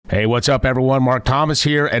Hey, what's up, everyone? Mark Thomas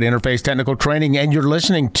here at Interface Technical Training, and you're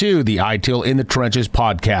listening to the ITIL in the Trenches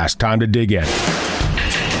podcast. Time to dig in.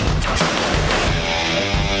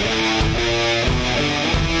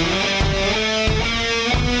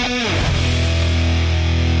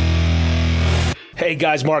 Hey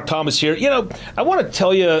guys, Mark Thomas here. I want to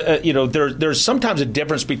tell you, there's sometimes a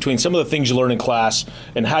difference between some of the things you learn in class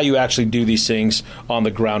and how you actually do these things on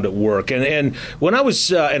the ground at work. And when I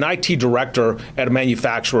was an IT director at a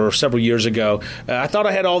manufacturer several years ago, I thought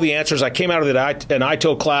I had all the answers. I came out of an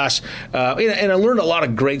ITIL class, and I learned a lot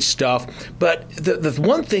of great stuff. But the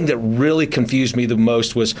one thing that really confused me the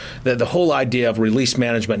most was the whole idea of release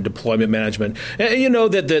management and deployment management. And you know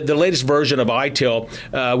that the latest version of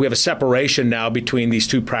ITIL, we have a separation now between these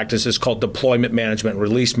two practices called deployment management and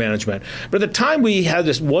release management. But at the time, we had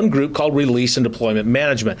this one group called release and deployment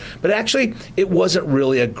management. But actually, it wasn't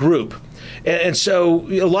really a group. And so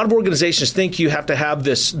a lot of organizations think you have to have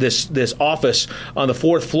this office on the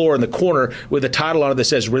fourth floor in the corner with a title on it that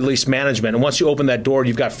says release management. And once you open that door,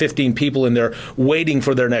 you've got 15 people in there waiting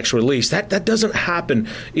for their next release. That doesn't happen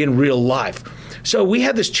in real life. So we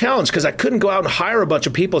had this challenge because I couldn't go out and hire a bunch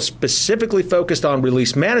of people specifically focused on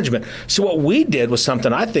release management. So what we did was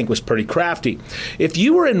something I think was pretty crafty. If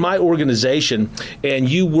you were in my organization and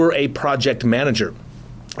you were a project manager,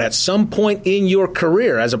 at some point in your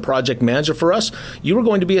career as a project manager for us, you were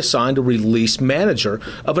going to be assigned a release manager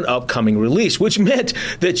of an upcoming release, which meant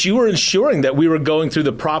that you were ensuring that we were going through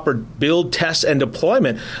the proper build, test, and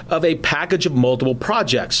deployment of a package of multiple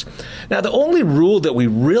projects. Now, the only rule that we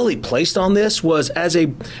really placed on this was as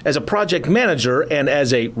a project manager and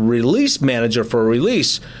as a release manager for a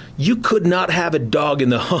release, you could not have a dog in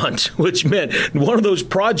the hunt, which meant one of those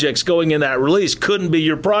projects going in that release couldn't be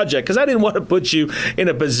your project because I didn't want to put you in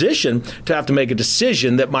a position to have to make a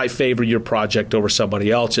decision that might favor your project over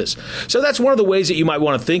somebody else's. So that's one of the ways that you might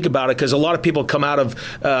want to think about it, because a lot of people come out of,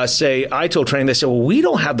 say, ITIL training, they say, well, we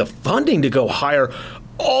don't have the funding to go hire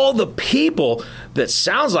all the people that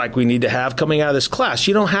sounds like we need to have coming out of this class.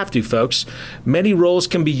 You don't have to, folks. Many roles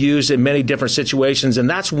can be used in many different situations, and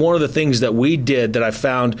that's one of the things that we did that I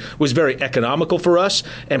found was very economical for us,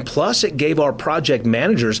 and plus it gave our project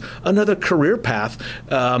managers another career path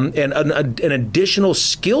and an additional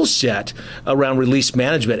skill set around release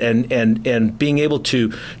management and being able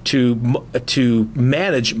to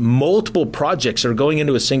manage multiple projects that are going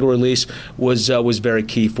into a single release was very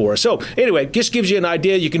key for us. So anyway, just gives you an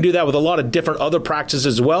idea. You can do that with a lot of different other practices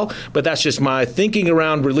as well, but that's just my thinking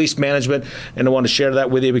around release management, and I want to share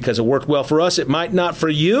that with you because it worked well for us. It might not for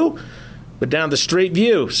you, but down the street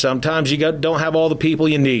view, sometimes you don't have all the people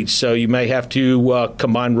you need, so you may have to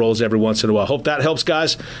combine roles every once in a while. Hope that helps,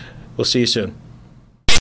 guys. We'll see you soon.